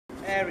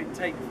air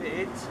intake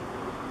fitted.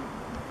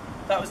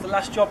 That was the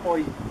last job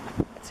by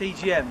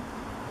TGM.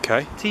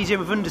 Okay. TGM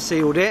have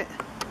undersealed it.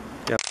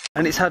 Yep.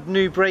 And it's had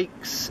new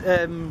brakes,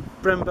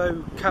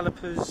 Brembo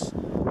calipers,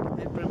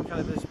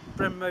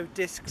 Brembo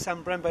discs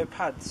and Brembo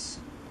pads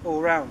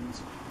all round.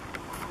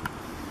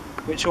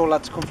 Which all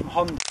had to come from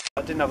Honda.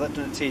 I didn't have that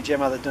done at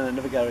TGM, I had that done at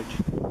another garage.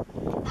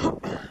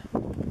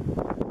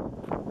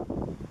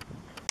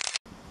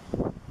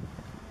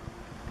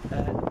 The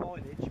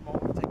mileage, you might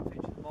want to take a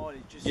picture of the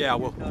mileage just yeah, so I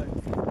will. you know.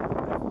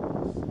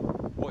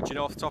 What, do you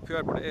know off the top of your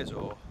head what it is,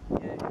 or?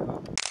 Yeah, you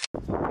are.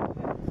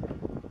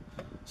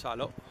 Let's have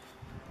a look.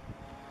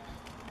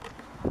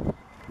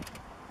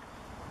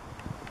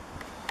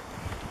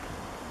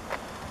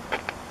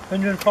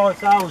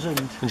 $105,000.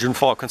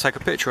 105, can I take a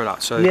picture of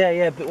that? So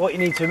Yeah, but what you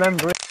need to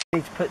remember is you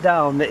need to put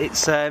down that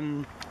it's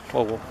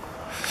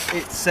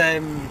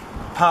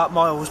part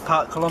miles,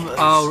 part kilometres.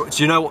 Oh,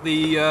 do you know what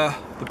the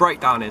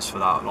breakdown is for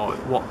that? Like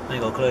what? I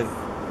ain't got a clue.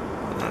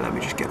 Let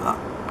me just get that.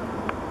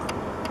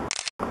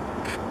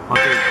 I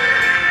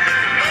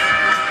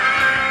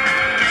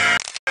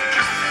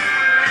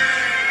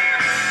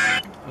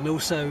do. And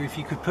also, if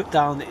you could put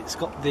down that it's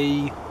got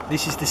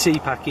this is the C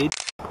package.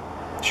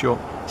 Sure.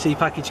 C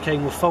package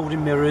came with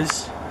folding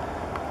mirrors,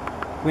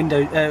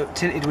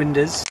 tinted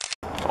windows.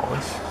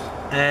 Nice.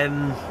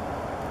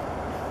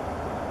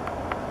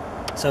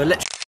 So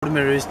electric folding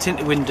mirrors,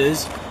 tinted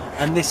windows,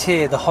 and this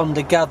here, the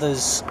Honda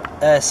Gathers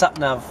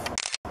SATNAV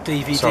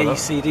DVD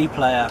CD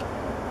player.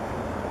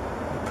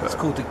 It's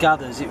called the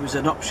Gathers. It was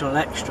an optional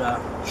extra.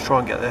 Let's try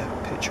and get the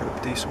picture of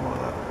a decent one of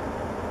that.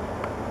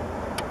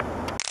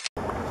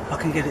 I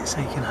can get it so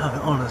you can have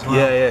it on as well.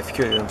 Yeah, if you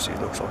could, obviously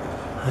it looks like it.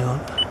 Hang on.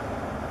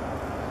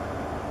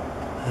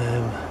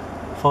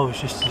 If I was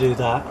just to do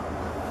that.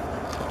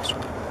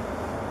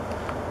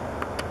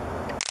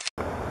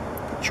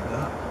 Picture of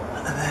that.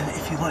 And then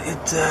if you wanted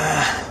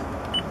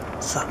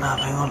SATNAV,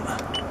 hang on.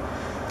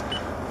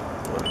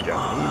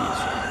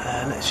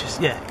 Let's just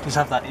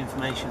have that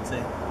information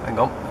thing. Hang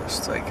on, let's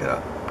take it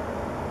out.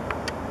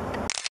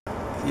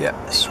 Yeah,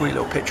 sweet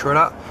little picture of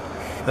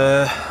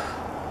that.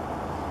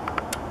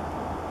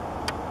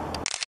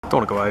 Don't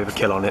want to go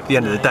overkill on it. At the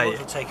end of the day, you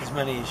want to take as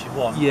many as you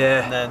want.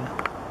 Yeah. And then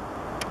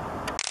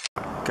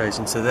goes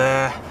into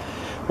there.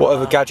 What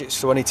other gadgets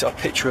do I need to have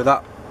a picture of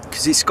that?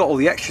 Because it's got all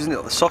the extras in it,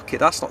 like the socket.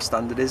 That's not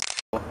standard, is it?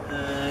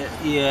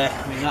 Yeah,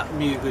 I mean that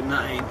mute gun,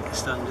 that ain't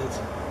standard.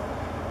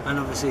 And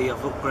obviously I've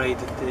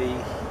upgraded the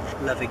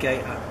leather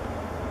gator.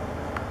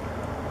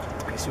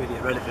 It's really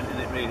irrelevant,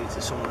 isn't it, really,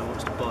 to someone who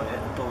wants to buy it,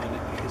 buying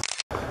it because.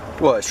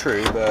 Well, it's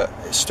true, but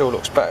it still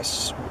looks better.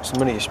 It's the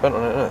money you spent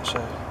on it, isn't it? So.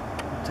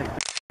 Take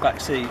the back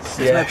seats.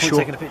 There's no point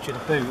taking a picture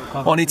of the boot.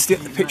 I need to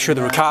get the picture of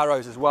the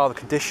Recaros as well, the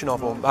condition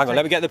of them. Hang on,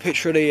 let me get the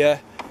picture of the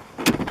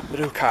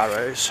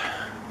Recaros.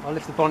 I'll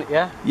lift the bonnet,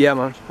 yeah? Yeah,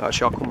 man.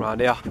 Actually, I'll come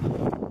round here.